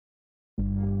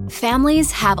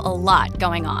Families have a lot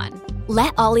going on.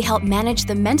 Let Ollie help manage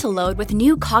the mental load with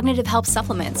new cognitive help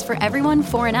supplements for everyone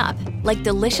 4 and up, like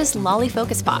delicious Lolly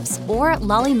Focus Pops or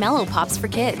Lolly Mellow Pops for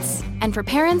kids. And for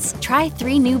parents, try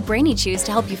 3 new Brainy Chews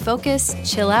to help you focus,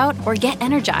 chill out, or get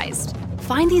energized.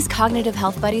 Find these cognitive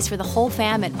health buddies for the whole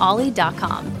fam at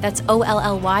ollie.com. That's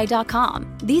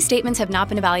OLLY.com. These statements have not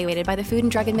been evaluated by the Food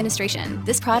and Drug Administration.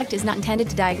 This product is not intended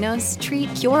to diagnose,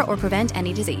 treat, cure, or prevent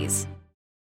any disease.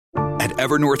 At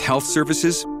Evernorth Health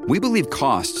Services, we believe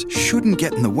costs shouldn't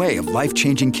get in the way of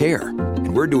life-changing care,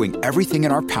 and we're doing everything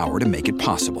in our power to make it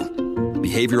possible.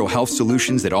 Behavioral health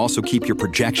solutions that also keep your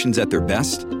projections at their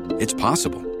best? It's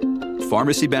possible.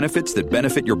 Pharmacy benefits that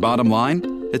benefit your bottom line?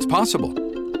 It's possible.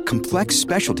 Complex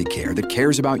specialty care that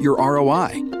cares about your ROI?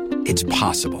 It's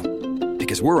possible.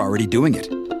 Because we're already doing it.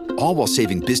 All while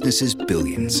saving businesses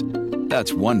billions.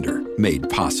 That's Wonder made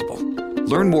possible.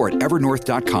 Learn more at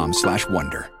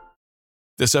evernorth.com/wonder.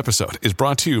 This episode is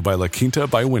brought to you by La Quinta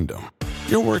by Wyndham.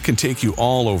 Your work can take you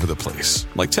all over the place,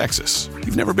 like Texas.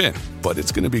 You've never been, but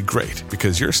it's going to be great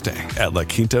because you're staying at La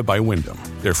Quinta by Wyndham.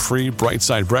 Their free Bright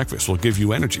Side breakfast will give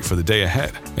you energy for the day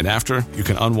ahead. And after, you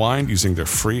can unwind using their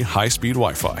free high-speed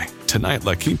Wi-Fi. Tonight,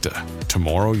 La Quinta.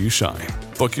 Tomorrow, you shine.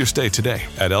 Book your stay today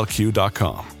at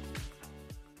lq.com.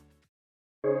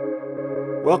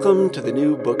 Welcome to the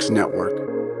New Books Network.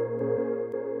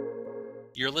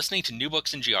 You're listening to New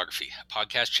Books in Geography, a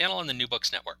podcast channel on the New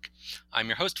Books Network. I'm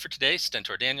your host for today,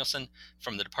 Stentor Danielson,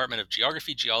 from the Department of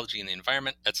Geography, Geology, and the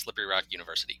Environment at Slippery Rock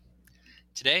University.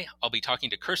 Today, I'll be talking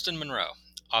to Kirstin Munro,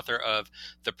 author of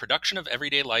The Production of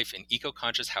Everyday Life in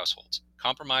Eco-Conscious Households,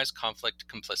 Compromise, Conflict,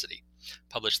 Complicity,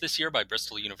 published this year by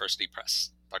Bristol University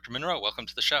Press. Dr. Munro, welcome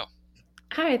to the show.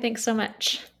 Hi, thanks so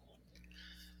much.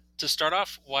 To start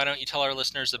off, why don't you tell our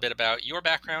listeners a bit about your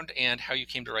background and how you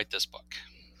came to write this book?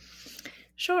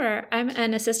 Sure. I'm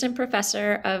an assistant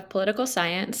professor of political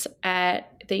science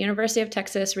at the University of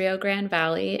Texas, Rio Grande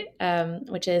Valley,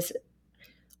 which is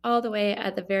all the way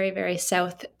at the very, very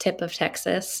south tip of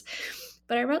Texas.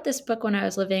 But I wrote this book when I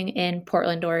was living in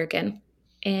Portland, Oregon.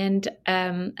 And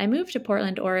I moved to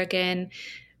Portland, Oregon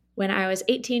when I was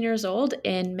 18 years old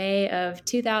in May of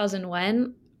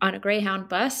 2001 on a Greyhound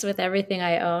bus with everything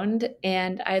I owned.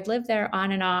 And I'd lived there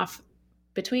on and off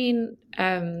between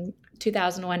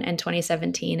 2001 and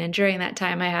 2017. And during that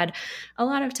time, I had a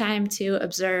lot of time to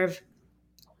observe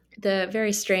the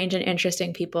very strange and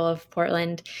interesting people of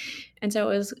Portland. And so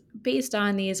it was based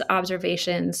on these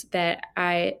observations that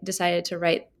I decided to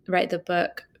write the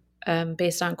book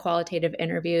based on qualitative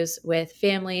interviews with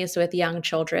families with young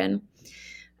children.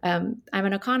 I'm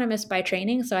an economist by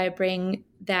training, so I bring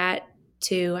that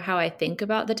to how I think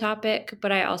about the topic,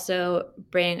 but I also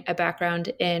bring a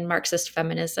background in Marxist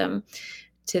feminism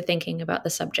to thinking about the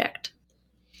subject.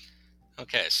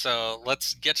 Okay, so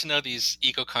let's get to know these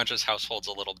eco-conscious households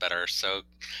a little better. So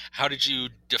how did you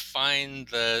define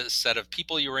the set of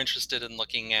people you were interested in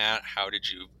looking at? How did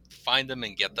you find them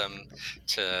and get them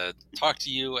to talk to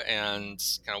you? And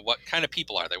kind of what kind of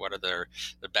people are they? What are their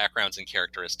backgrounds and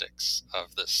characteristics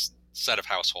of this set of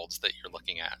households that you're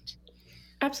looking at?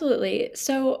 Absolutely.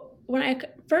 So when I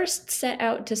first set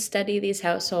out to study these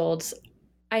households,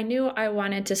 I knew I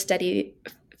wanted to study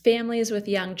families with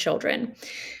young children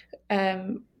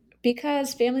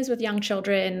because families with young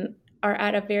children are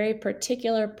at a very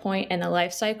particular point in the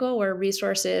life cycle where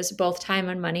resources, both time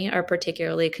and money, are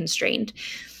particularly constrained.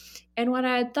 And what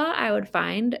I thought I would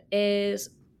find is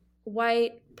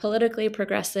white, politically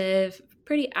progressive,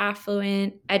 pretty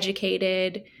affluent,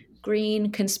 educated,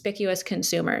 green, conspicuous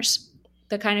consumers,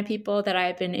 the kind of people that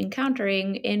I've been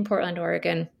encountering in Portland,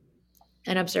 Oregon,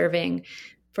 and observing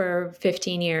for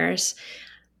 15 years.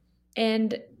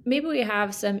 And maybe we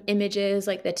have some images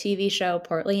like the TV show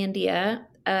Portlandia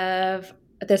of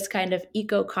this kind of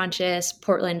eco-conscious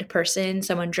Portland person,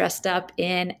 someone dressed up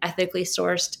in ethically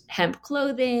sourced hemp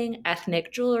clothing,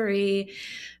 ethnic jewelry.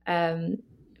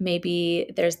 Maybe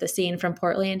there's the scene from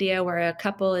Portlandia where a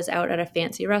couple is out at a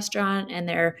fancy restaurant and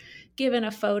they're given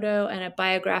a photo and a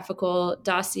biographical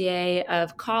dossier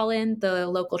of Colin, the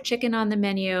local chicken on the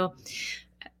menu.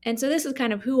 And so this is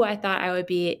kind of who I thought I would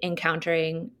be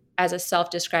encountering as a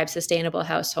self-described sustainable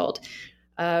household.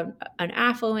 An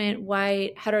affluent,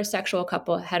 white, heterosexual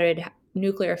couple,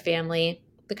 nuclear family,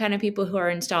 the kind of people who are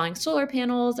installing solar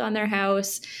panels on their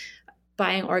house,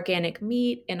 buying organic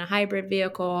meat in a hybrid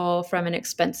vehicle from an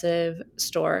expensive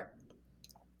store.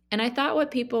 And I thought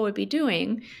what people would be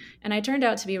doing, and I turned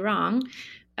out to be wrong,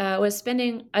 was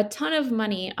spending a ton of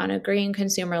money on a green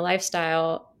consumer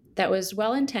lifestyle that was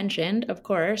well-intentioned, of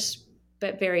course,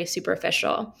 but very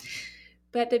superficial.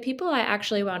 But the people I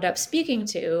actually wound up speaking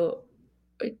to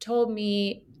told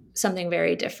me something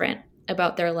very different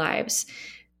about their lives.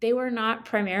 They were not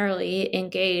primarily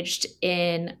engaged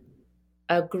in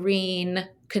a green,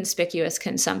 conspicuous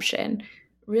consumption.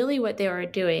 Really, what they were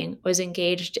doing was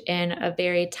engaged in a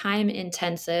very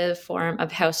time-intensive form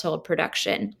of household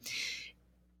production.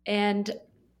 And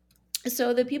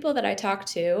so the people that I talked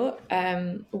to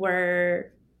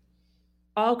were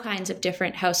all kinds of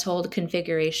different household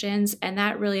configurations, and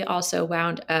that really also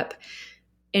wound up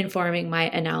informing my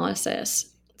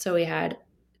analysis. So we had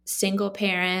single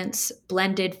parents,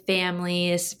 blended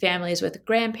families, families with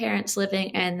grandparents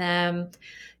living in them,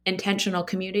 intentional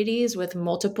communities with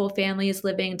multiple families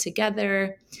living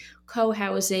together,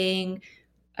 co-housing,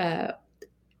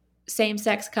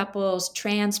 same-sex couples,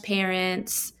 trans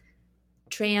parents,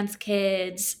 trans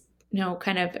kids,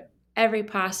 kind of every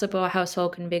possible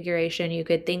household configuration you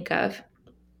could think of.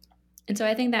 And so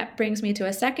I think that brings me to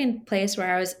a second place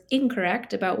where I was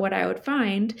incorrect about what I would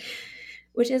find,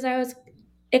 which is I was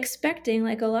expecting,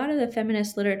 like a lot of the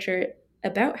feminist literature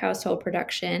about household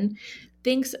production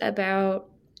thinks about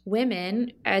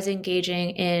women as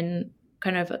engaging in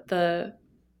kind of the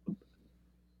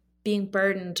being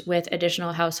burdened with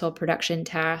additional household production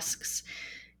tasks,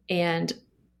 and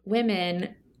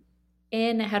women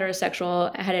in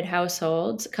heterosexual headed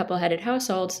households, couple-headed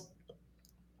households,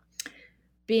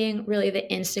 being really the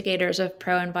instigators of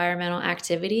pro-environmental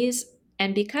activities.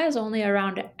 And because only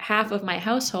around half of my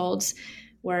households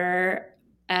were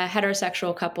a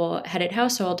heterosexual couple-headed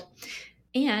household,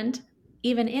 and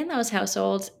even in those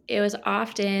households, it was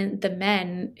often the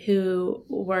men who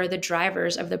were the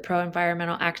drivers of the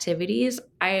pro-environmental activities,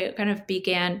 I kind of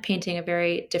began painting a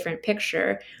very different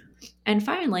picture. And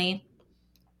finally,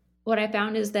 what I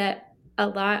found is that a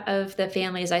lot of the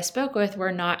families I spoke with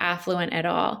were not affluent at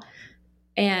all.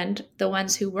 And the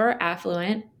ones who were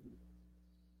affluent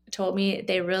told me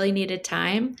they really needed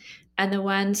time. And the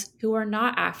ones who were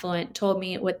not affluent told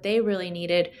me what they really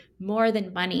needed more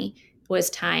than money was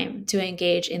time to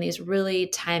engage in these really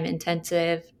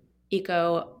time-intensive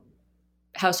eco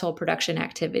household production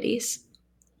activities.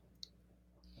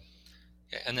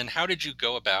 And then how did you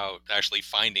go about actually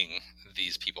finding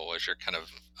these people? Was your kind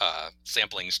of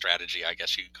sampling strategy, I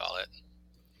guess you could call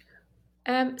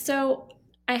it? So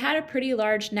I had a pretty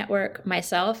large network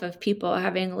myself of people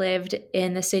having lived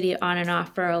in the city on and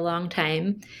off for a long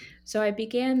time. So I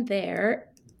began there,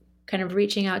 kind of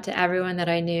reaching out to everyone that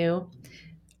I knew.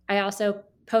 I also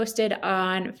posted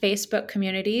on Facebook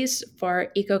communities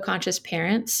for eco-conscious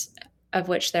parents, of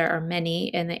which there are many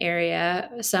in the area,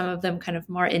 some of them kind of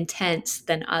more intense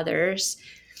than others.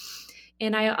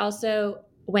 And I also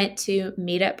went to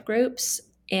meetup groups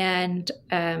and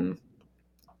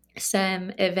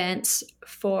some events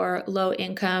for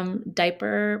low-income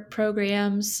diaper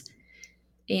programs.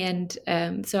 And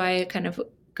so I kind of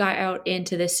got out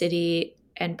into the city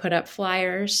and put up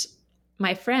flyers.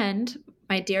 My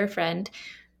dear friend,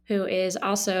 who is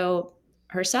also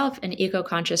herself an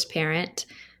eco-conscious parent,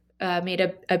 made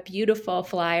a beautiful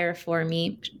flyer for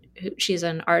me. She's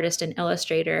an artist and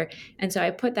illustrator. And so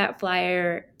I put that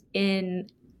flyer in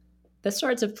the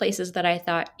sorts of places that I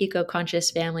thought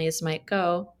eco-conscious families might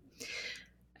go.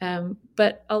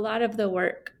 But a lot of the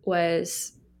work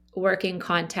was working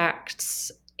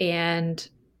contacts. And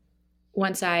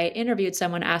once I interviewed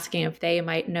someone asking if they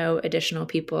might know additional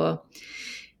people.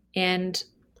 And,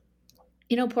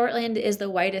 Portland is the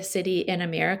whitest city in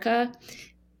America.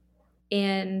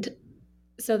 And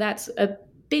so that's a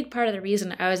big part of the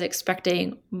reason I was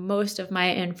expecting most of my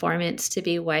informants to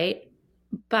be white.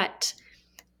 But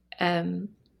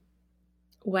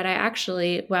what I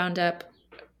actually wound up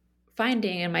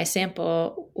finding in my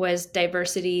sample was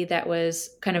diversity that was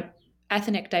kind of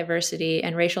ethnic diversity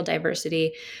and racial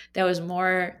diversity that was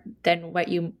more than what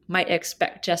you might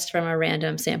expect just from a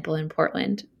random sample in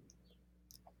Portland.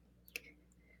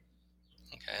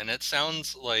 Okay, and it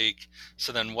sounds like,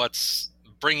 so then what's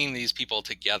bringing these people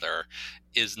together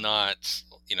is not,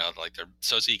 like their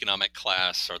socioeconomic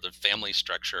class or the family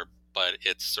structure, but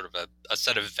it's sort of a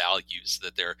set of values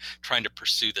that they're trying to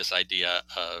pursue this idea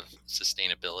of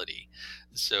sustainability.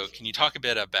 So can you talk a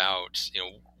bit about,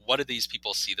 what do these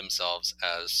people see themselves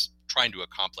as trying to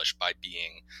accomplish by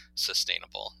being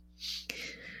sustainable?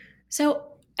 So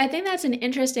I think that's an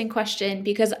interesting question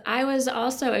because I was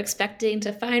also expecting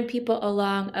to find people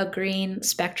along a green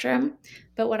spectrum.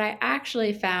 But what I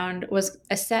actually found was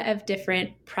a set of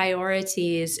different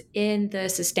priorities in the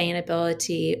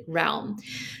sustainability realm.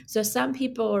 So some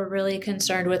people were really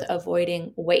concerned with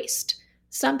avoiding waste.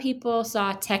 Some people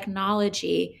saw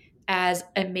technology as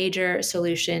a major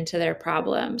solution to their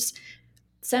problems.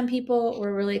 Some people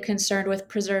were really concerned with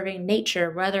preserving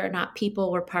nature, whether or not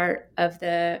people were part of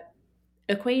the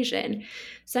equation.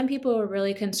 Some people were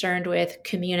really concerned with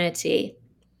community.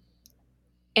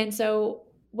 And so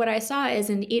what I saw is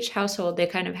in each household, they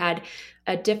kind of had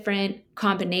a different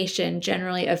combination,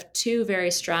 generally of two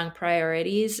very strong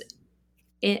priorities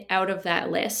out of that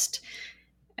list.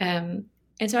 And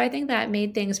so I think that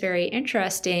made things very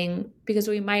interesting, because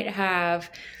we might have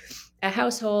a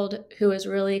household who is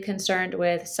really concerned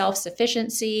with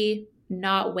self-sufficiency,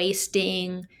 not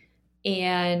wasting,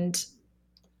 and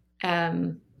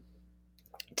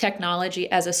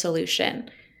technology as a solution,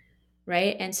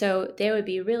 right? And so they would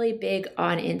be really big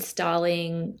on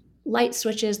installing light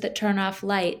switches that turn off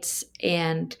lights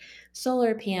and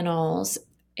solar panels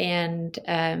and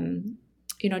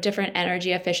different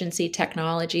energy efficiency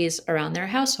technologies around their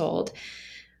household.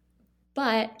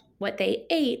 But what they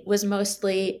ate was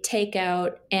mostly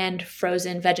takeout and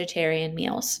frozen vegetarian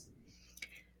meals.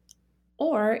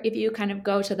 Or if you kind of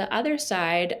go to the other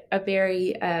side, a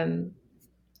very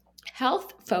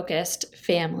health-focused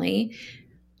family,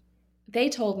 they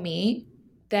told me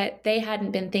that they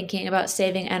hadn't been thinking about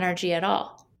saving energy at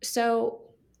all. So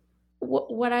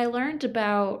what I learned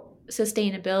about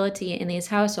sustainability in these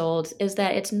households is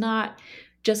that it's not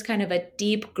just kind of a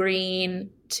deep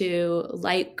green to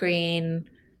light green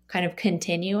kind of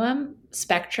continuum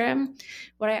spectrum.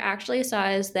 What I actually saw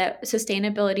is that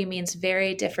sustainability means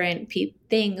very different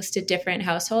things to different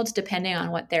households depending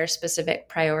on what their specific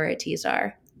priorities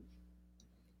are.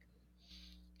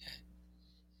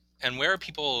 And where are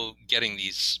people getting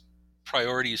these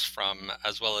priorities from,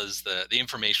 as well as the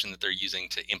information that they're using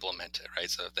to implement it, right?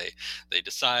 So if they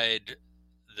decide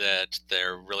that they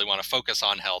really want to focus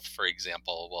on health, for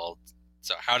example, well,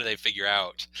 so how do they figure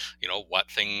out, what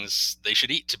things they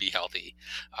should eat to be healthy?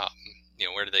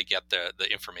 Where do they get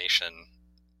the information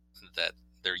that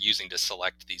they're using to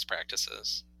select these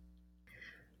practices?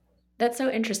 That's so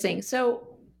interesting. So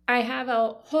I have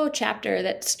a whole chapter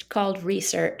that's called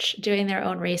research, doing their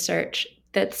own research,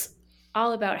 that's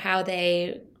all about how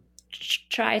they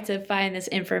try to find this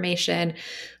information.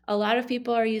 A lot of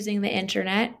people are using the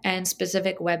internet and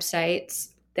specific websites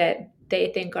that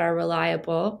they think are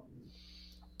reliable.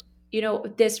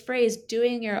 This phrase,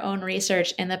 doing your own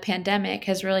research in the pandemic,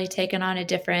 has really taken on a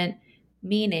different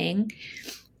meaning.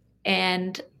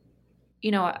 And,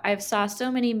 I've saw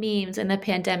so many memes in the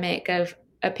pandemic of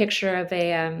a picture of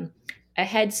a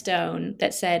headstone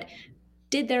that said,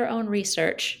 did their own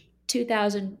research,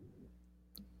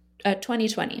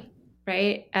 2020,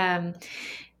 right?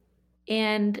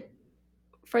 And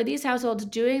for these households,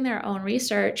 doing their own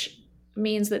research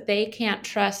means that they can't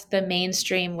trust the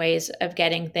mainstream ways of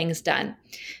getting things done.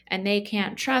 And they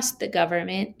can't trust the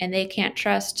government, and they can't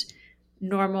trust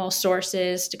normal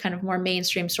sources to kind of more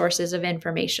mainstream sources of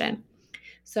information.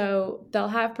 So they'll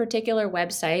have particular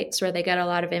websites where they get a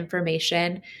lot of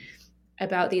information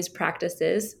about these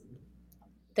practices.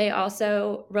 They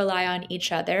also rely on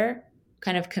each other,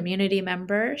 kind of community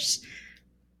members.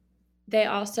 They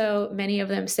also, many of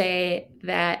them say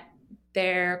that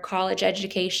their college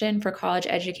education for college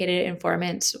educated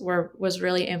informants was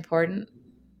really important.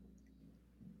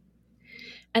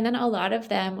 And then a lot of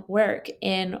them work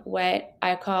in what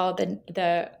I call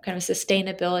the kind of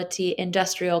sustainability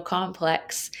industrial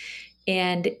complex.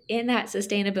 And in that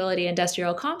sustainability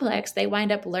industrial complex, they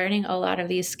wind up learning a lot of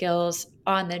these skills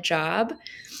on the job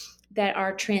that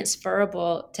are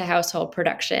transferable to household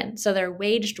production. So their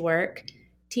waged work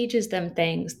teaches them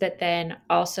things that then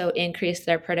also increase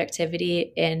their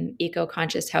productivity in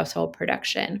eco-conscious household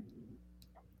production.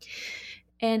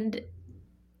 And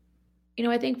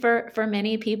I think for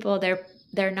many people,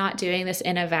 they're not doing this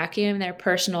in a vacuum. Their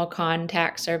personal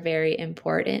contacts are very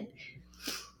important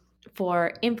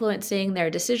for influencing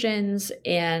their decisions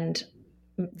and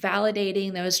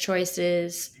validating those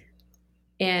choices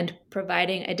and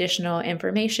providing additional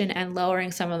information and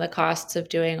lowering some of the costs of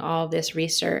doing all of this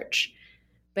research.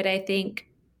 But I think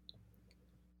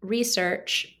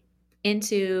research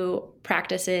into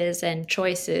practices and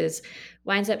choices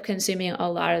winds up consuming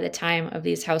a lot of the time of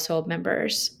these household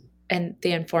members and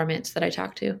the informants that I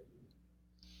talk to.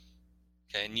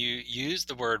 Okay, and you use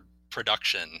the word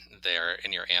production there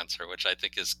in your answer, which I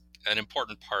think is an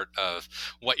important part of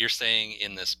what you're saying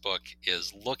in this book,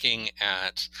 is looking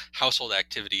at household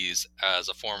activities as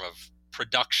a form of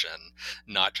production,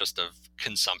 not just of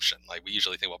consumption. Like we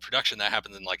usually think, well, production, that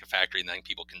happens in like a factory and then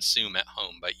people consume at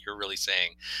home. But you're really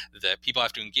saying that people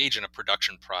have to engage in a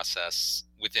production process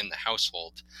within the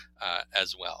household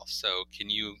as well. So can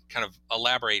you kind of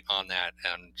elaborate on that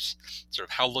and sort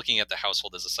of how looking at the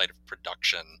household as a site of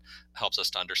production helps us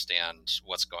to understand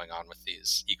what's going on with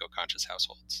these eco-conscious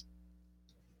households?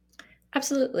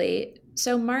 Absolutely.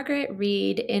 So Margaret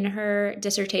Reed, in her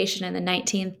dissertation in the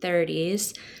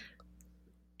 1930s,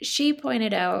 she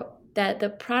pointed out that the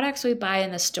products we buy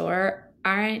in the store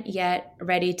aren't yet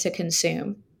ready to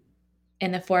consume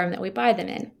in the form that we buy them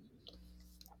in.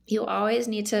 You always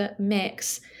need to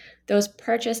mix those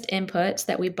purchased inputs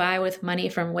that we buy with money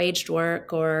from waged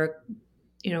work or,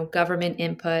 government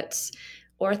inputs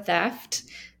or theft.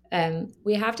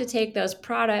 We have to take those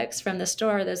products from the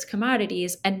store, those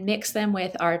commodities, and mix them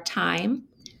with our time,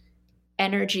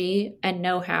 energy, and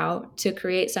know-how to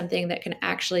create something that can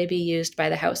actually be used by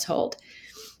the household.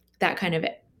 That kind of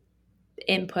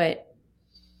input.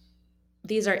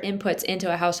 These are inputs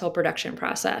into a household production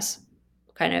process,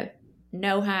 kind of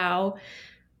know-how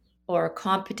or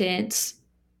competence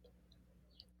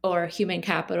or human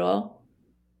capital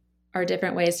are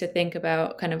different ways to think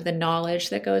about kind of the knowledge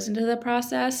that goes into the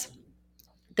process,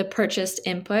 the purchased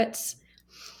inputs,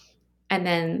 and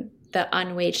then the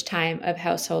unwaged time of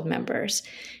household members.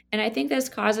 And I think this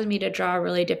causes me to draw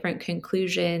really different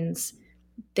conclusions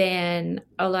than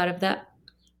a lot of the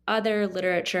other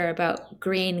literature about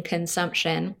green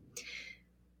consumption,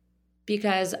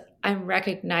 because I'm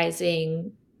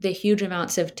recognizing the huge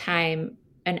amounts of time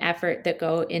and effort that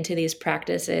go into these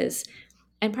practices.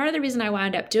 And part of the reason I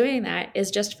wound up doing that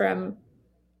is just from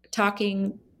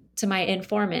talking to my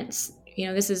informants.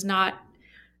 This is not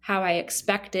how I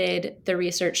expected the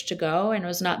research to go and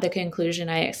was not the conclusion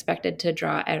I expected to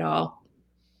draw at all.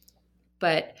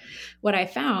 But what I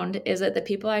found is that the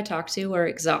people I talked to were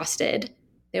exhausted.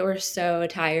 They were so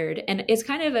tired. And it's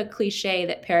kind of a cliche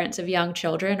that parents of young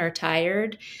children are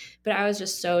tired, but I was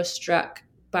just so struck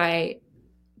by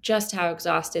just how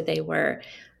exhausted they were.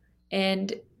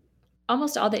 And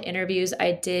almost all the interviews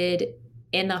I did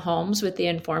in the homes with the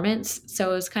informants.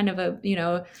 So it was kind of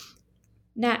a,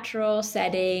 natural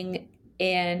setting.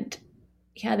 And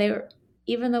yeah, they were,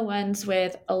 even the ones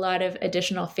with a lot of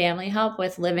additional family help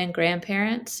with living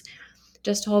grandparents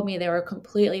just told me they were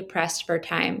completely pressed for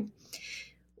time.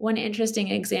 One interesting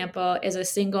example is a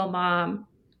single mom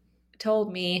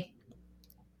told me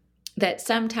that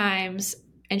sometimes,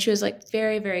 and she was like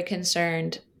very, very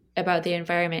concerned about the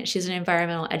environment. She's an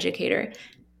environmental educator.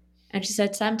 And she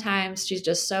said sometimes she's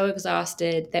just so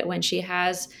exhausted that when she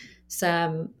has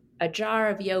a jar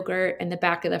of yogurt in the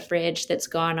back of the fridge that's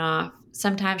gone off,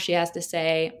 sometimes she has to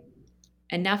say,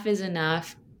 enough is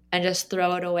enough, and just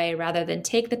throw it away rather than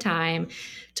take the time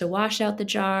to wash out the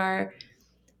jar,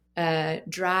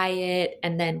 dry it,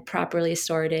 and then properly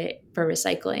sort it for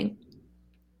recycling.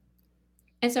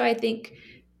 And so I think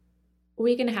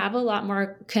we can have a lot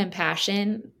more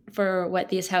compassion for what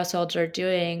these households are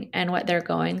doing and what they're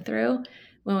going through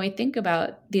when we think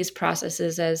about these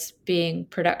processes as being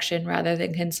production rather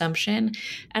than consumption.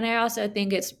 And I also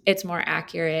think it's more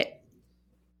accurate.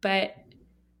 But,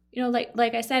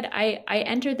 like I said, I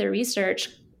entered the research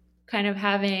kind of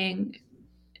having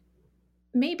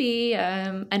maybe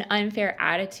an unfair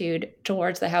attitude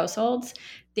towards the households,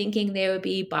 thinking they would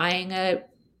be buying a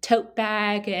tote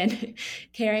bag and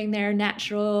carrying their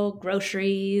natural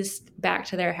groceries back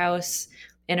to their house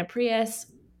in a Prius.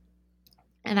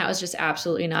 And that was just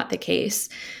absolutely not the case.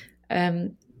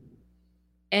 And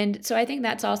so I think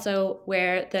that's also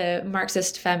where the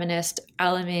Marxist feminist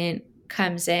element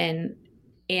comes in.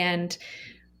 And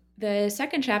the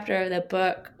second chapter of the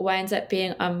book winds up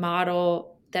being a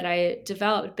model that I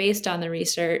developed based on the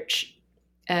research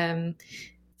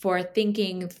for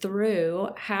thinking through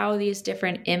how these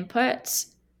different inputs,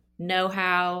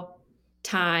 know-how,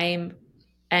 time,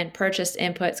 and purchased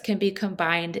inputs can be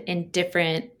combined in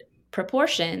different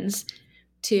proportions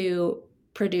to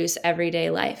produce everyday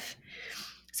life.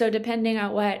 So depending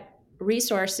on what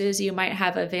resources you might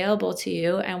have available to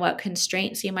you and what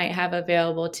constraints you might have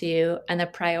available to you and the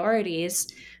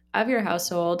priorities of your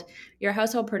household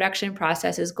production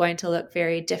process is going to look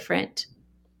very different.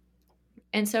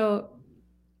 And so,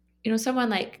 someone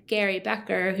like Gary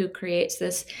Becker, who creates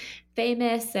this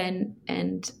famous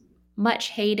and much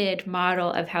hated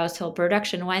model of household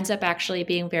production, winds up actually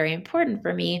being very important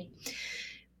for me,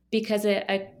 because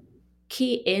a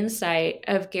key insight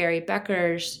of Gary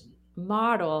Becker's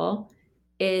model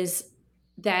is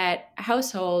that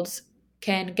households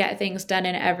can get things done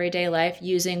in everyday life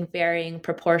using varying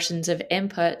proportions of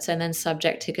inputs and then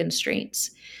subject to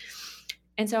constraints.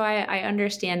 And so I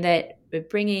understand that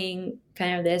bringing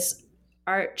kind of this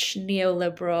arch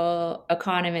neoliberal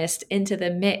economist into the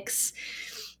mix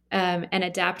and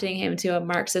adapting him to a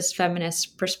Marxist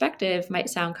feminist perspective might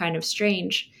sound kind of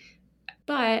strange.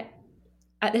 But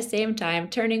at the same time,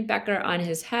 turning Becker on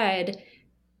his head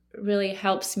really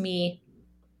helps me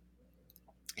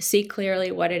see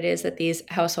clearly what it is that these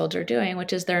households are doing,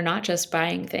 which is they're not just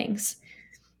buying things.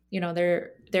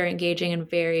 They're engaging in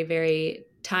very, very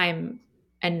time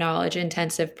and knowledge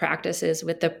intensive practices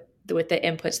with the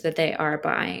inputs that they are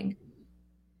buying.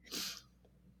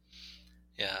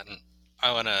 Yeah, and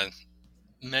I want to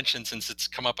mention, since it's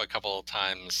come up a couple of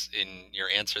times in your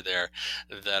answer there,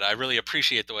 that I really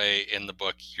appreciate the way in the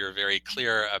book you're very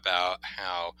clear about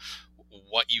how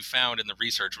what you found in the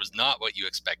research was not what you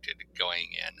expected going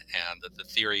in, and that the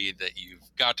theory that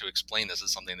you've got to explain this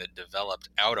is something that developed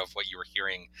out of what you were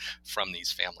hearing from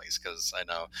these families. Because I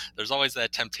know there's always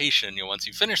that temptation, once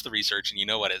you finish the research and you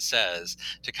know what it says,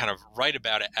 to kind of write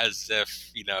about it as if,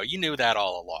 you knew that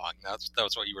all along.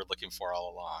 That's what you were looking for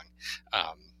all along.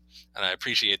 And I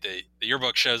appreciate that your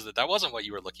book shows that wasn't what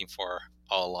you were looking for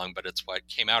all along, but it's what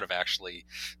came out of actually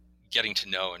getting to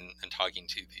know and talking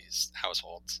to these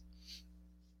households.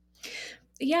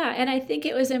 Yeah, and I think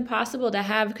it was impossible to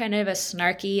have kind of a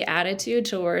snarky attitude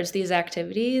towards these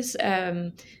activities.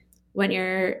 When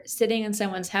you're sitting in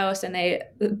someone's house and they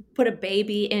put a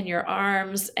baby in your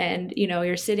arms and,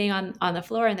 you're sitting on the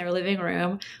floor in their living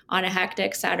room on a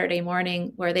hectic Saturday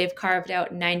morning where they've carved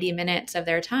out 90 minutes of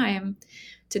their time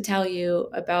to tell you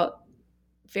about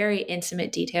very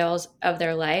intimate details of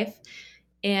their life.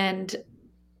 And,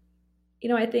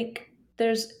 I think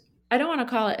I don't want to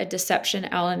call it a deception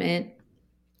element,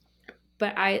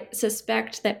 but I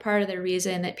suspect that part of the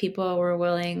reason that people were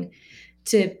willing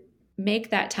to make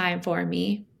that time for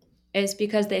me is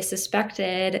because they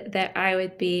suspected that I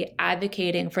would be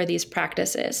advocating for these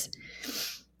practices.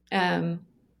 And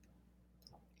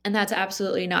that's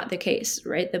absolutely not the case,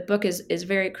 right? The book is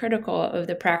very critical of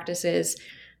the practices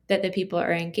that the people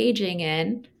are engaging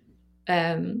in.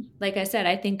 Like I said,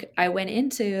 I think I went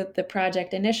into the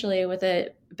project initially with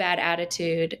a bad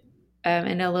attitude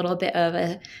and a little bit of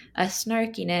a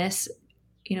snarkiness,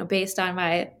 based on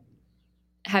my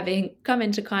having come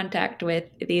into contact with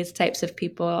these types of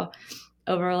people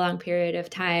over a long period of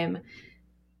time.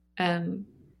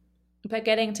 But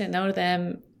getting to know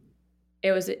them,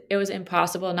 it was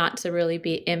impossible not to really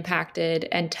be impacted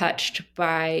and touched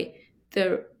by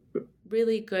the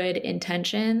really good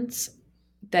intentions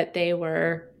that they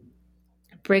were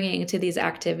bringing to these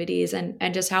activities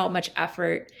and just how much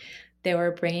effort they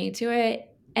were bringing to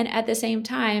it. And at the same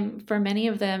time, for many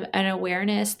of them, an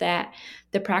awareness that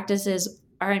the practices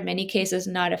are in many cases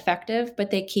not effective,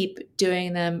 but they keep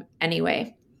doing them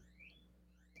anyway.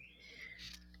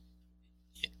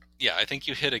 Yeah, I think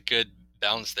you hit a good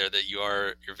balance there, that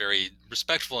you're very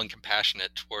respectful and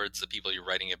compassionate towards the people you're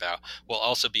writing about, while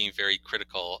also being very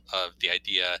critical of the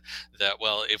idea that,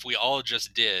 well, if we all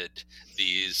just did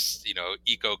these,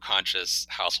 eco-conscious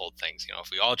household things,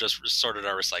 if we all just sorted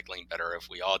our recycling better, if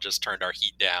we all just turned our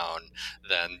heat down,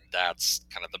 then that's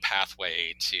kind of the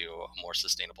pathway to a more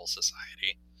sustainable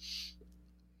society.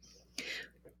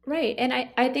 Right. And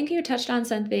I think you touched on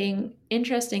something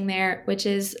interesting there, which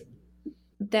is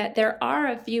that there are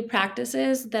a few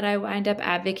practices that I wind up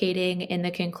advocating in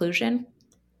the conclusion.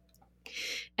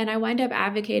 And I wind up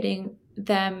advocating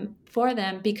for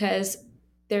them because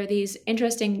they're these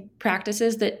interesting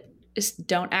practices that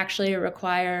don't actually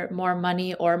require more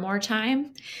money or more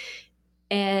time.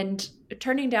 And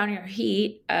turning down your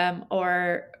heat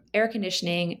or air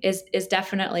conditioning is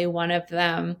definitely one of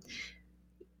them,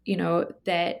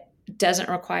 that doesn't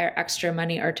require extra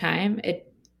money or time.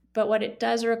 But what it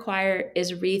does require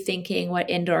is rethinking what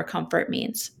indoor comfort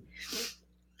means.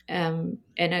 In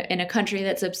a country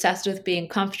that's obsessed with being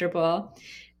comfortable.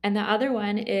 And the other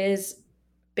one is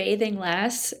bathing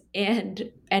less and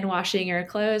washing your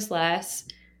clothes less.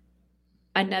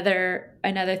 Another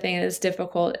thing that's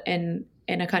difficult in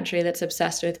a country that's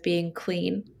obsessed with being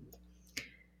clean.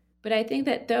 But I think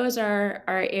that those are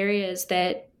areas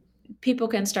that people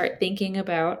can start thinking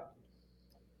about.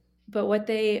 But what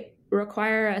they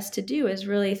require us to do is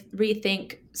really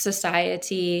rethink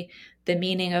society, the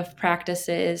meaning of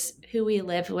practices, who we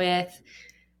live with,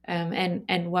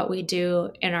 and what we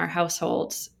do in our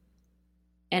households.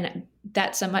 And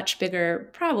that's a much bigger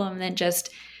problem than just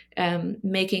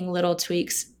making little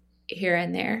tweaks here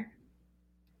and there.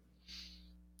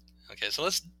 Okay, so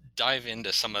let's dive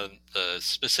into some of the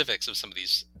specifics of some of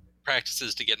these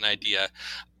practices to get an idea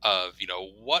of,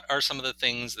 what are some of the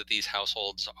things that these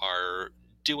households are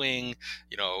doing,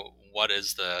 what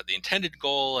is the intended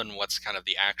goal and what's kind of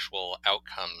the actual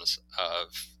outcomes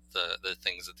of the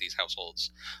things that these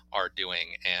households are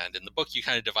doing. And in the book, you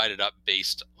kind of divide it up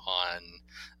based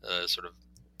on sort of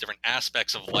different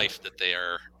aspects of life that they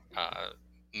are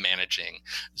managing.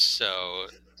 So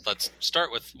let's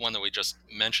start with one that we just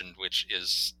mentioned, which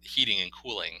is heating and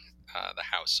cooling the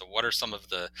house. So what are some of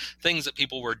the things that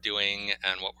people were doing,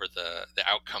 and what were the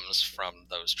outcomes from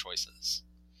those choices?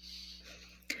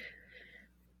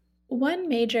 One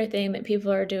major thing that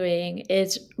people are doing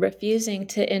is refusing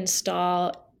to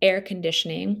install air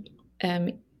conditioning,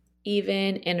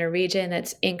 even in a region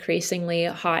that's increasingly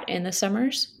hot in the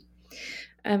summers.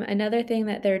 Another thing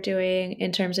that they're doing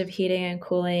in terms of heating and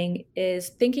cooling is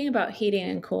thinking about heating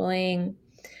and cooling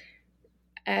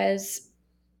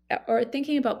or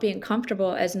thinking about being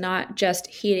comfortable as not just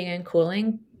heating and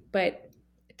cooling, but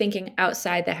thinking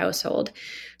outside the household.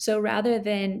 So rather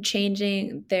than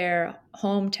changing their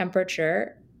home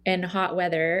temperature in hot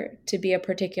weather to be a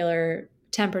particular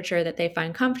temperature that they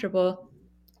find comfortable,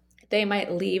 they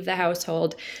might leave the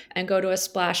household and go to a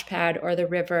splash pad or the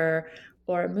river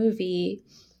or a movie,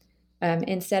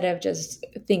 instead of just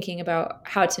thinking about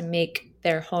how to make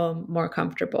their home more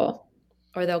comfortable.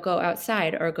 Or they'll go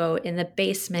outside or go in the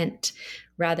basement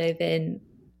rather than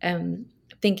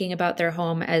thinking about their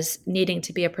home as needing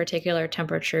to be a particular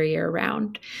temperature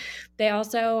year-round. They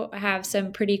also have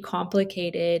some pretty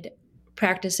complicated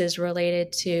practices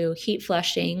related to heat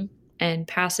flushing and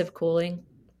passive cooling.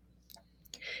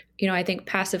 I think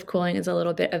passive cooling is a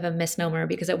little bit of a misnomer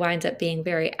because it winds up being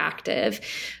very active.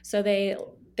 So they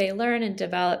learn and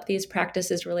develop these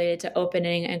practices related to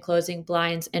opening and closing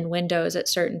blinds and windows at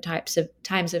certain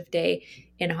times of day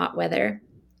in hot weather.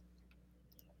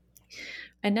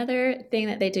 Another thing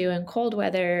that they do in cold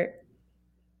weather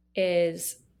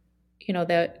is,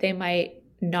 they might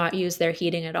not use their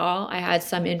heating at all. I had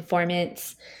some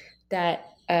informants that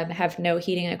have no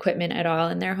heating equipment at all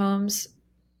in their homes,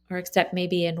 or except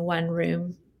maybe in one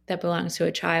room that belongs to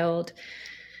a child.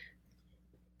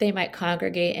 They might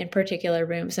congregate in particular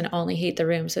rooms and only heat the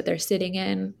rooms that they're sitting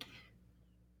in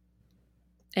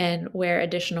and wear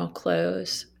additional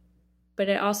clothes. But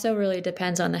it also really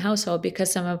depends on the household,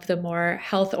 because some of the more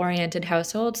health-oriented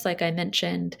households, like I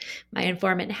mentioned, my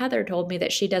informant Heather told me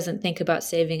that she doesn't think about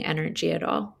saving energy at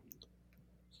all.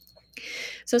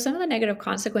 So some of the negative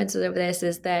consequences of this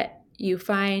is that you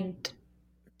find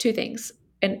two things.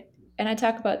 And I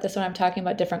talk about this when I'm talking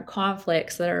about different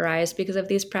conflicts that arise because of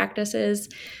these practices,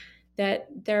 that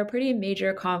there are pretty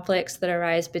major conflicts that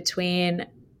arise between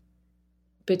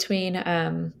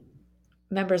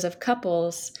members of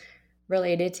couples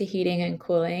related to heating and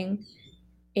cooling,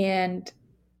 and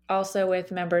also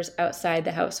with members outside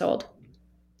the household.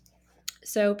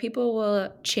 So people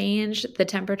will change the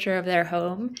temperature of their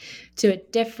home to a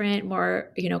different,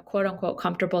 more, quote unquote,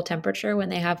 comfortable temperature when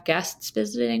they have guests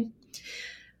visiting.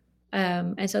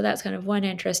 And so that's kind of one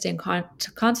interesting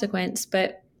consequence.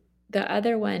 But the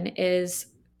other one is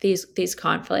these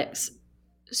conflicts.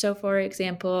 So for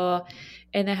example,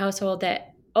 in the household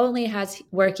that only has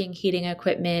working heating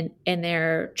equipment in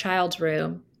their child's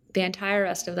room, the entire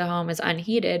rest of the home is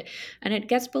unheated, and it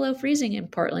gets below freezing in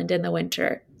Portland in the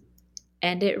winter.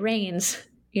 And it rains,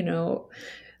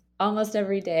 almost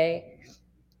every day.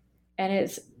 And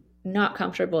it's not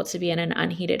comfortable to be in an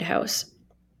unheated house.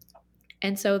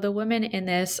 And so the woman in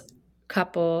this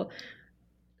couple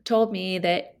told me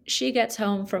that she gets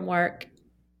home from work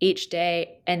each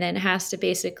day and then has to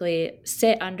basically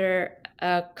sit under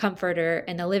a comforter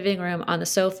in the living room on the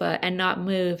sofa and not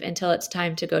move until it's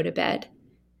time to go to bed.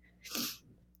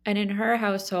 And in her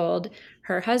household,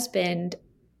 her husband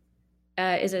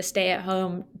is a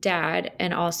stay-at-home dad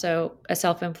and also a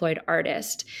self-employed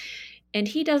artist. And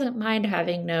he doesn't mind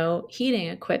having no heating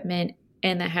equipment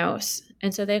in the house.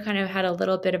 And so they kind of had a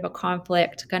little bit of a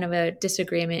conflict, kind of a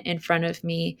disagreement in front of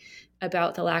me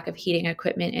about the lack of heating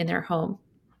equipment in their home.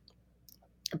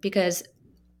 Because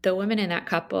the woman in that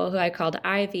couple, who I called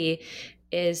Ivy,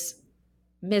 is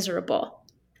miserable.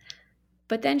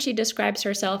 But then she describes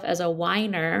herself as a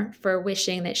whiner for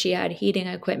wishing that she had heating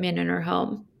equipment in her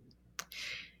home.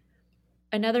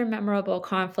 Another memorable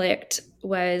conflict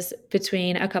was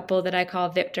between a couple that I call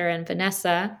Victor and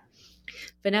Vanessa.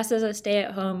 Vanessa's a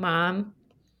stay-at-home mom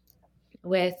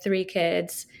with 3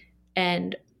 kids,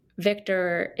 and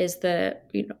Victor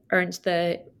earns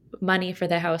the money for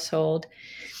the household.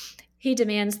 He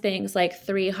demands things like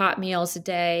 3 hot meals a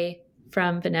day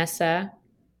from Vanessa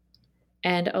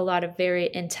and a lot of very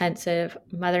intensive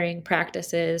mothering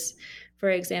practices. For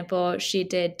example, she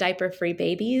did diaper-free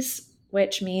babies,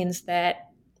 which means that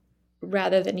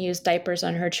rather than use diapers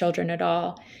on her children at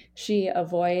all. She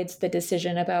avoids the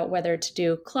decision about whether to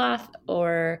do cloth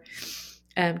or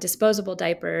disposable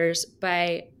diapers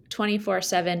by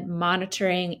 24/7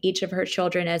 monitoring each of her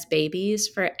children as babies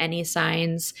for any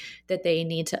signs that they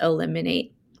need to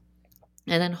eliminate,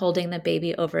 and then holding the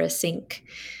baby over a sink,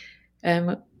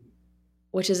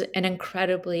 which is an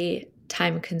incredibly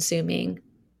time-consuming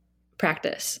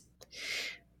practice.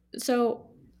 So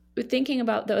thinking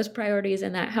about those priorities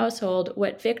in that household,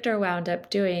 what Victor wound up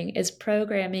doing is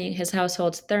programming his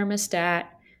household's thermostat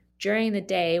during the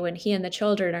day when he and the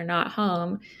children are not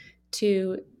home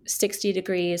to 60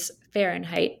 degrees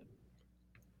Fahrenheit,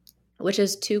 which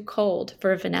is too cold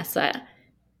for Vanessa.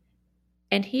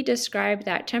 And he described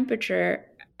that temperature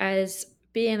as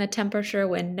being the temperature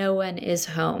when no one is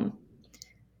home.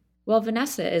 Well,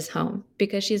 Vanessa is home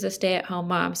because she's a stay-at-home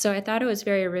mom. So I thought it was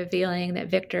very revealing that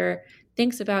Victor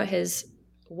thinks about his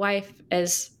wife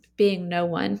as being no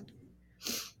one.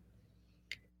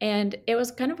 And it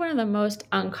was kind of one of the most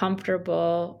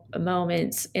uncomfortable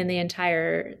moments in the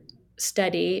entire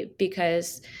study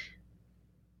because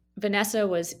Vanessa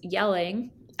was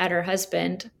yelling at her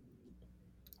husband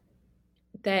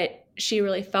that she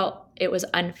really felt it was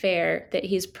unfair that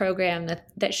he's programmed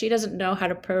that she doesn't know how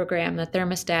to program the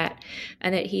thermostat,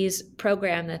 and that he's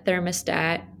programmed the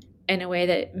thermostat in a way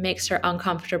that makes her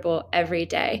uncomfortable every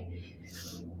day.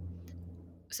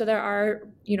 So there are,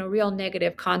 real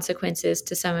negative consequences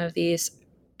to some of these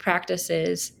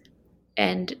practices.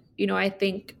 And, I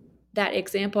think that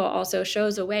example also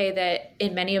shows a way that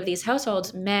in many of these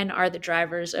households, men are the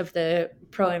drivers of the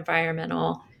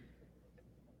pro-environmental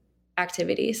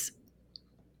activities.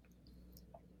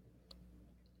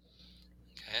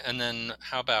 Okay. And then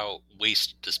how about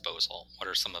waste disposal? What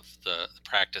are some of the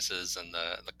practices and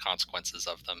the consequences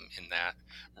of them in that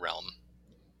realm?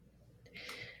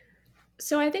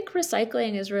 So I think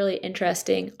recycling is really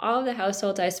interesting. All of the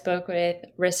households I spoke with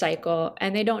recycle,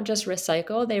 and they don't just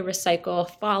recycle, they recycle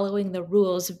following the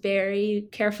rules very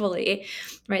carefully,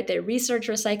 right? They research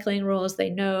recycling rules. They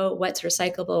know what's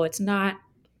recyclable, what's not.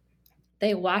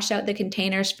 They wash out the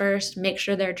containers first, make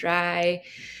sure they're dry.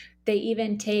 They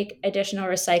even take additional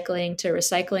recycling to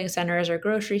recycling centers or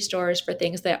grocery stores for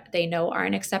things that they know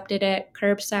aren't accepted at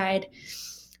curbside.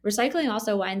 Recycling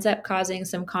also winds up causing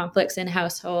some conflicts in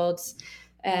households.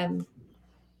 My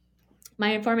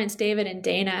informants, David and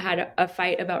Dana, had a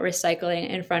fight about recycling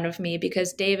in front of me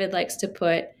because David likes to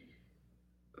put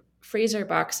freezer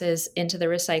boxes into the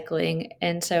recycling.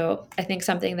 And so I think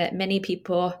something that many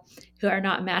people who are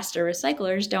not master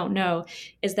recyclers don't know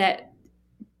is that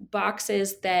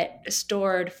boxes that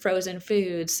stored frozen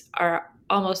foods are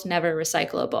almost never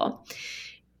recyclable.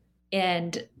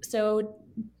 And so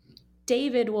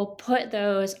David will put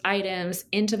those items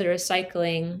into the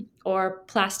recycling, or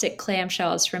plastic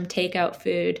clamshells from takeout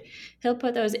food. He'll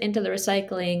put those into the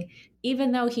recycling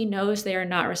even though he knows they are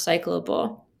not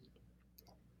recyclable,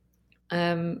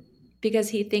 because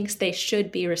he thinks they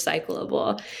should be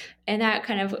recyclable. And that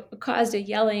kind of caused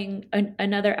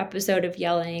another episode of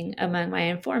yelling among my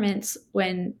informants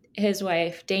when his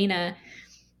wife, Dana,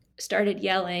 started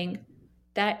yelling,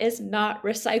 "That is not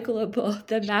recyclable.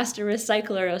 The master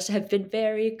recyclers have been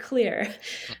very clear,"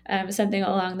 something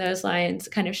along those lines,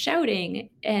 kind of shouting.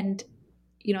 And,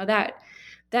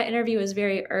 that interview was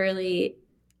very early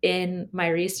in my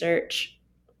research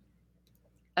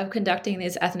of conducting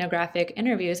these ethnographic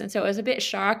interviews. And so it was a bit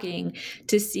shocking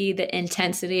to see the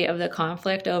intensity of the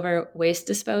conflict over waste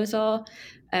disposal.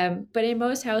 But in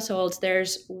most households,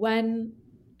 there's one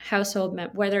household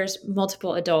where there's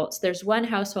multiple adults. There's one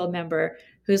household member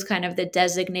who's kind of the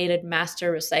designated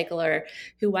master recycler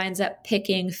who winds up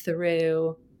picking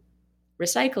through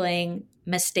recycling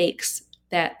mistakes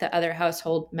that the other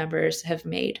household members have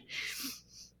made.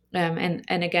 And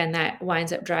again, that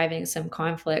winds up driving some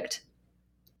conflict.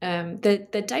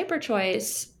 The diaper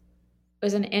choice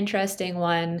was an interesting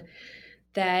one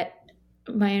that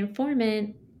my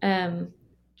informant,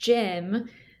 Jim,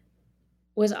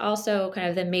 was also kind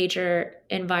of the major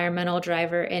environmental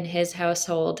driver in his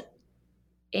household.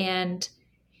 And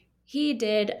he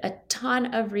did a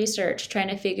ton of research trying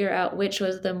to figure out which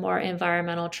was the more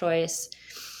environmental choice,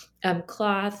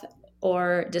 cloth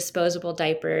or disposable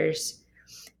diapers.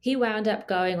 He wound up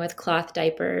going with cloth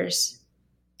diapers.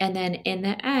 And then in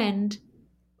the end,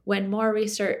 when more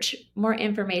research, more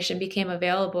information became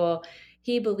available,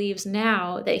 he believes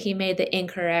now that he made the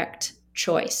incorrect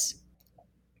choice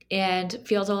and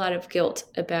feels a lot of guilt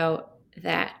about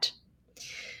that.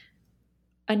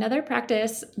 Another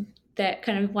practice that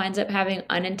kind of winds up having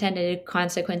unintended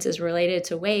consequences related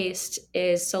to waste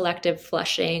is selective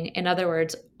flushing. In other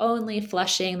words, only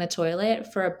flushing the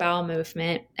toilet for a bowel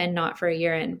movement and not for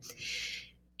urine.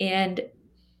 And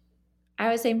I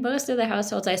would say most of the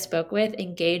households I spoke with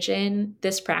engage in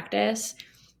this practice.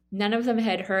 None of them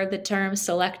had heard the term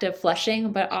selective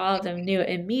flushing, but all of them knew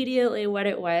immediately what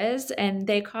it was. And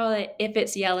they call it, if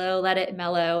it's yellow, let it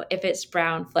mellow. If it's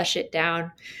brown, flush it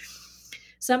down.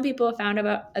 Some people found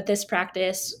about this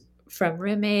practice from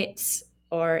roommates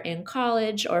or in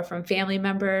college or from family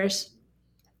members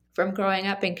from growing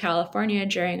up in California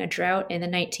during a drought in the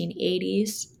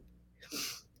 1980s.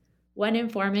 One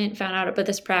informant found out about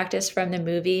this practice from the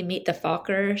movie Meet the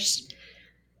Fockers.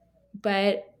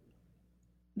 But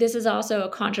this is also a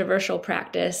controversial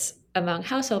practice among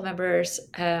household members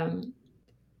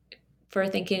for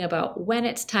thinking about when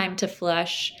it's time to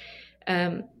flush,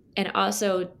 and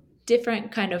also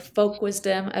different kind of folk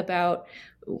wisdom about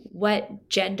what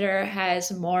gender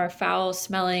has more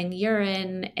foul-smelling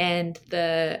urine and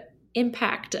the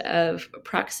impact of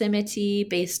proximity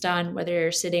based on whether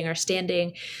you're sitting or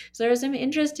standing. So there are some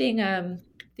interesting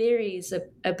theories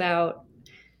about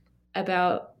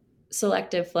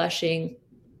selective flushing.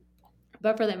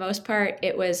 But for the most part,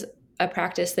 it was a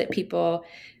practice that people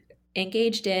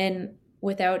engaged in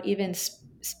without even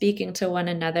speaking to one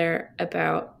another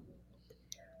about.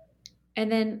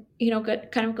 And then,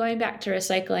 kind of going back to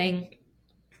recycling,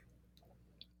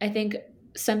 I think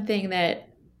something that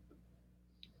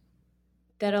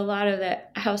a lot of the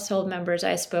household members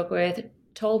I spoke with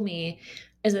told me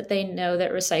is that they know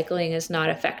that recycling is not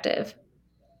effective.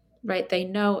 Right? They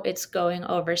know it's going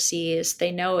overseas.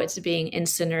 They know it's being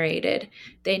incinerated.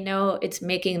 They know it's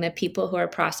making the people who are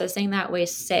processing that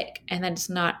waste sick, and that it's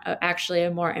not actually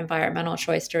a more environmental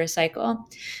choice to recycle,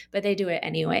 but they do it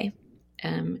anyway.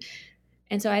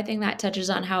 And so I think that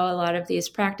touches on how a lot of these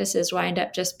practices wind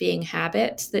up just being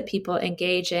habits that people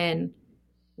engage in,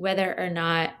 whether or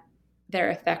not they're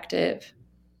effective,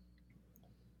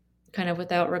 kind of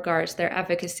without regard to their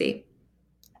efficacy.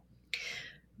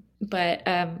 But,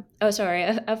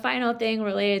 a final thing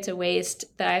related to waste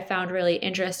that I found really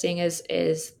interesting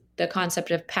is the concept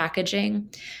of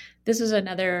packaging. This was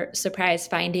another surprise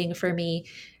finding for me,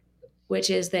 which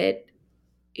is that,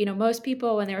 most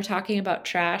people, when they were talking about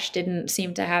trash, didn't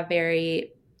seem to have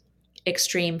very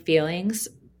extreme feelings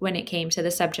when it came to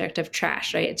the subject of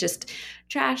trash, right?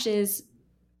 Trash is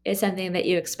something that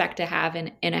you expect to have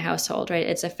in a household, right?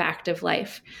 It's a fact of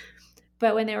life.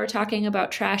 But when they were talking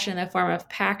about trash in the form of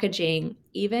packaging,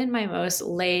 even my most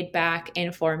laid back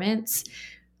informants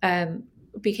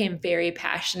became very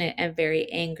passionate and very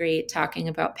angry talking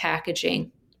about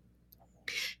packaging.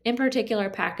 In particular,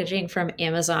 packaging from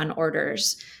Amazon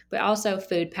orders, but also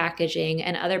food packaging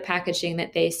and other packaging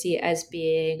that they see as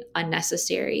being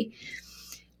unnecessary.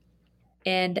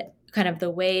 And kind of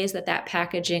the ways that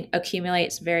packaging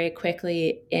accumulates very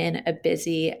quickly in a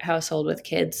busy household with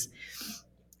kids.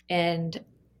 And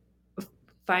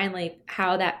finally,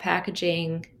 how that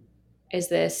packaging is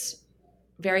this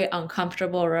very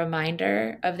uncomfortable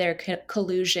reminder of their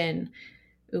collusion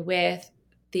with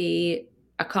the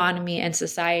economy and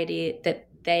society that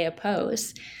they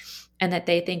oppose and that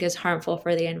they think is harmful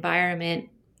for the environment.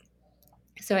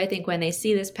 So I think when they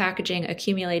see this packaging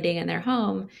accumulating in their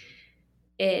home,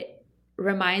 it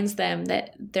reminds them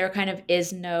that there kind of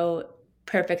is no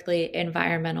perfectly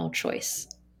environmental choice.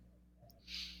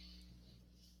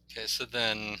 Okay, so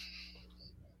then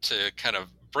to kind of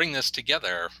bring this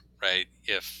together, right,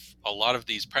 if a lot of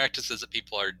these practices that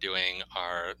people are doing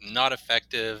are not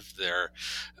effective, they're,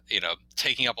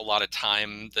 taking up a lot of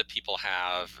time that people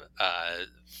have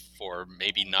for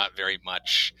maybe not very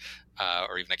much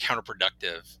or even a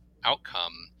counterproductive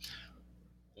outcome,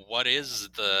 what is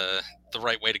the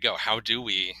right way to go? How do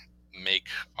we make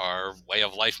our way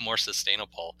of life more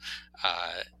sustainable?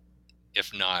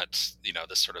 If not,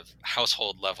 this sort of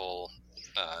household level,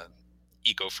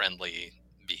 eco-friendly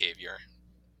behavior.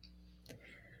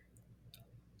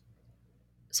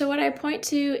 So what I point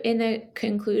to in the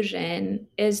conclusion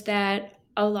is that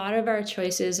a lot of our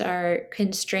choices are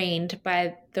constrained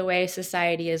by the way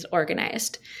society is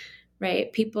organized,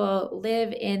 right? People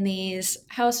live in these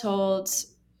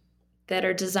households that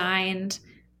are designed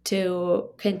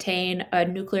to contain a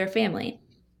nuclear family.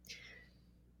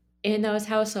 In those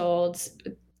households,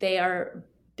 they are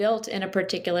built in a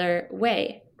particular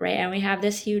way, right? And we have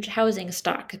this huge housing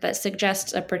stock that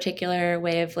suggests a particular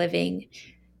way of living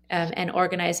and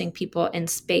organizing people in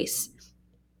space,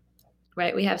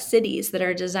 right? We have cities that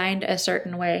are designed a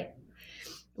certain way.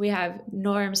 We have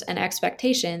norms and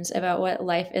expectations about what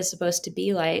life is supposed to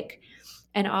be like.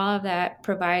 And all of that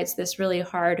provides this really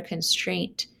hard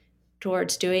constraint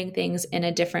towards doing things in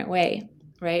a different way,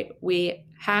 right? We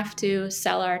have to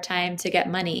sell our time to get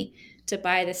money to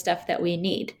buy the stuff that we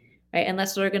need, right?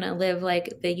 Unless we're going to live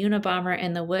like the Unabomber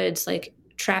in the woods, like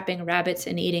trapping rabbits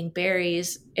and eating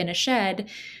berries in a shed.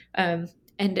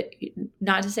 And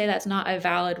not to say that's not a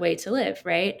valid way to live,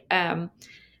 right?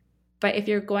 But if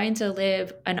you're going to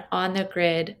live an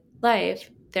on-the-grid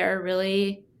life, there are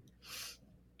really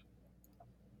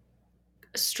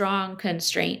strong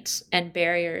constraints and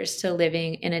barriers to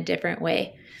living in a different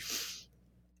way.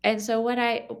 And so what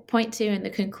I point to in the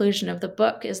conclusion of the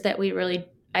book is that we really,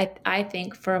 I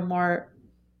think, for a more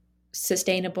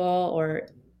sustainable or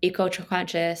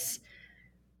eco-conscious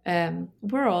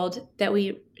world, that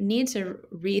we need to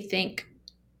rethink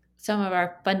some of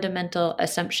our fundamental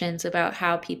assumptions about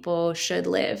how people should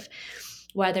live,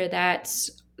 whether that's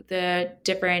the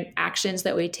different actions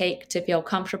that we take to feel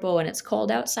comfortable when it's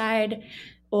cold outside,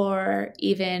 or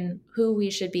even who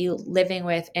we should be living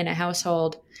with in a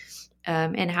household,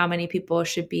 and how many people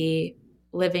should be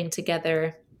living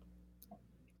together.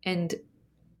 And,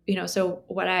 so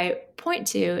what I point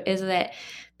to is that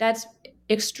that's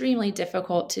extremely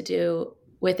difficult to do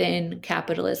within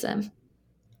capitalism.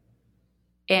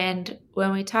 And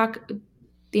when we talk,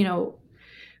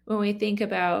 when we think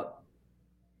about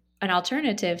an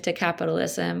alternative to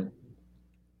capitalism,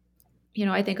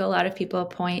 I think a lot of people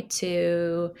point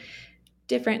to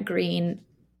different green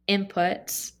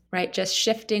inputs, right? Just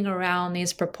shifting around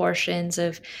these proportions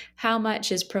of how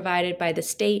much is provided by the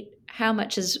state, how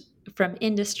much is from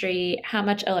industry, how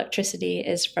much electricity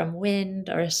is from wind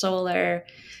or solar,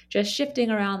 just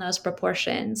shifting around those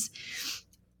proportions.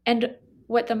 And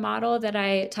what the model that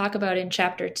I talk about in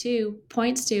chapter 2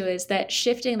 points to is that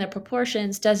shifting the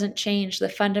proportions doesn't change the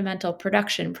fundamental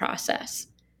production process,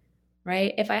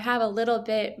 right? If I have a little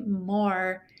bit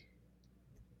more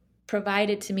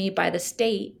provided to me by the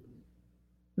state,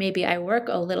 maybe I work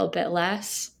a little bit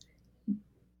less,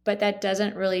 but that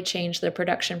doesn't really change the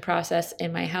production process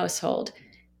in my household.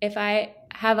 If I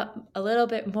have a little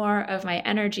bit more of my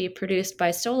energy produced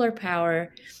by solar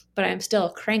power, but I'm still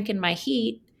cranking my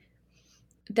heat,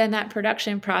 then that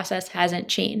production process hasn't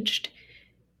changed.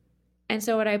 And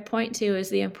so what I point to is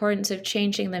the importance of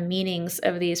changing the meanings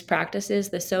of these practices,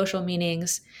 the social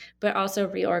meanings, but also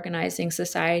reorganizing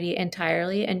society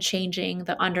entirely and changing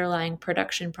the underlying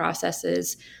production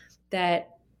processes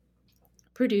that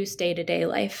produce day-to-day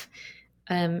life.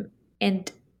 And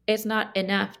it's not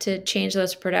enough to change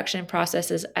those production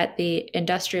processes at the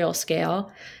industrial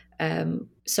scale.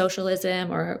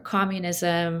 Socialism or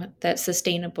communism that's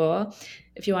sustainable,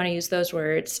 if you want to use those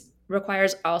words,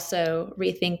 requires also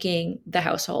rethinking the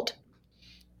household.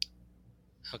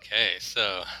 Okay,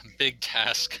 so big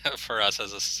task for us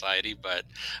as a society, but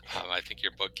I think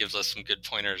your book gives us some good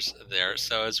pointers there.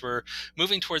 So as we're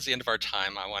moving towards the end of our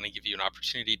time, I want to give you an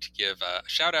opportunity to give a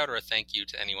shout out or a thank you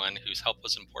to anyone whose help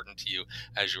was important to you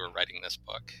as you were writing this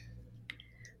book.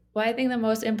 Well, I think the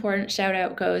most important shout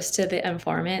out goes to the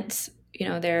informants.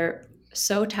 They're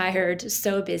so tired,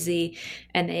 so busy,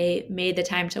 and they made the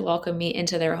time to welcome me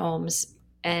into their homes.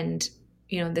 And,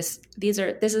 this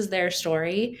is their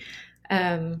story.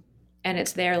 And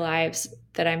it's their lives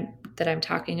that I'm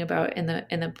talking about in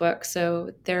the book.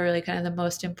 So they're really kind of the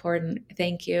most important.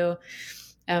 Thank you.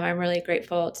 I'm really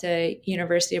grateful to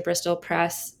University of Bristol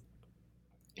Press,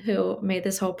 who made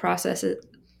this whole process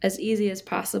as easy as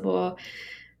possible.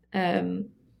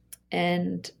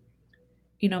 And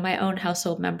my own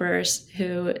household members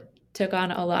who took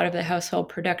on a lot of the household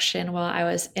production while I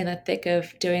was in the thick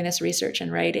of doing this research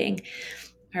and writing.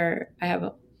 I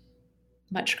have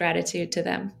much gratitude to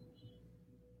them.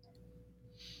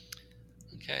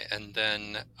 Okay, and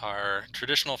then our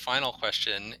traditional final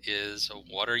question is,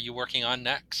 what are you working on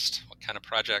next? What kind of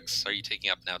projects are you taking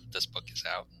up now that this book is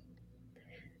out?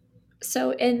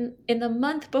 So in the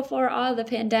month before all the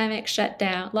pandemic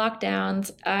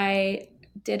lockdowns, I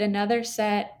did another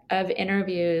set of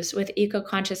interviews with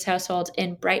eco-conscious households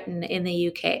in Brighton in the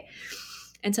UK.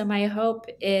 And so my hope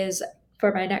is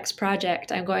for my next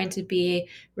project, I'm going to be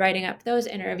writing up those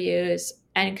interviews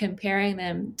and comparing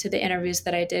them to the interviews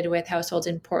that I did with households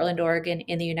in Portland, Oregon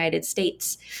in the United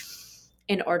States,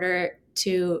 in order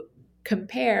to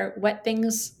compare what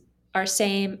things are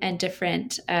same and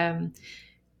different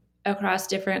across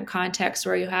different contexts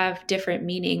where you have different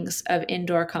meanings of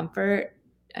indoor comfort,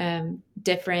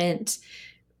 different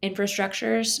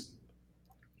infrastructures.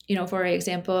 For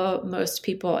example, most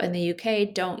people in the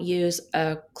UK don't use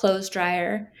a clothes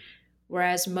dryer,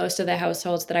 whereas most of the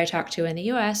households that I talk to in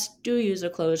the US do use a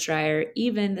clothes dryer,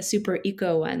 even the super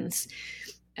eco ones.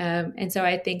 And so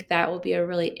I think that will be a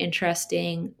really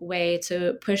interesting way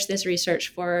to push this research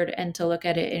forward and to look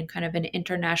at it in kind of an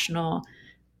international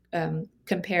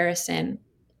comparison.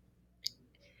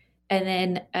 And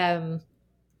then on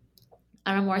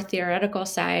a more theoretical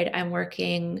side, I'm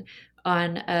working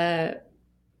on a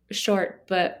short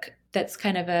book that's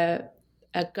kind of a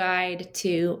guide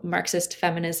to Marxist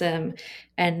feminism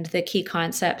and the key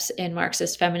concepts in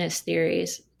Marxist feminist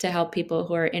theories to help people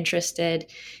who are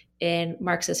interested in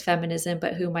Marxist feminism,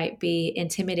 but who might be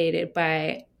intimidated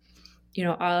by,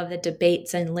 all of the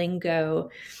debates and lingo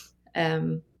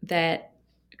that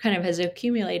kind of has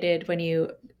accumulated when you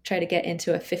try to get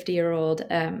into a 50-year-old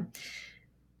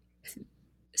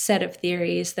set of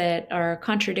theories that are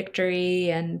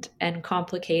contradictory and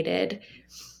complicated.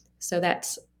 So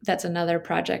that's another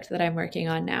project that I'm working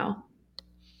on now.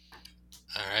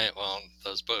 All right. Well,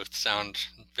 those both sound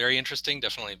very interesting.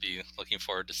 Definitely be looking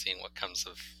forward to seeing what comes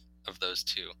of those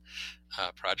two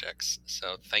projects.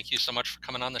 So thank you so much for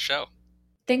coming on the show.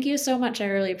 Thank you so much. I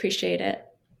really appreciate it.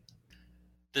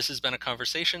 This has been a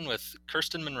conversation with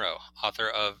Kirstin Munro, author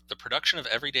of The Production of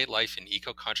Everyday Life in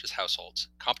Eco-Conscious Households,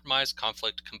 Compromise,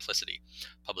 Conflict, Complicity,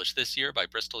 published this year by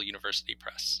Bristol University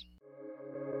Press.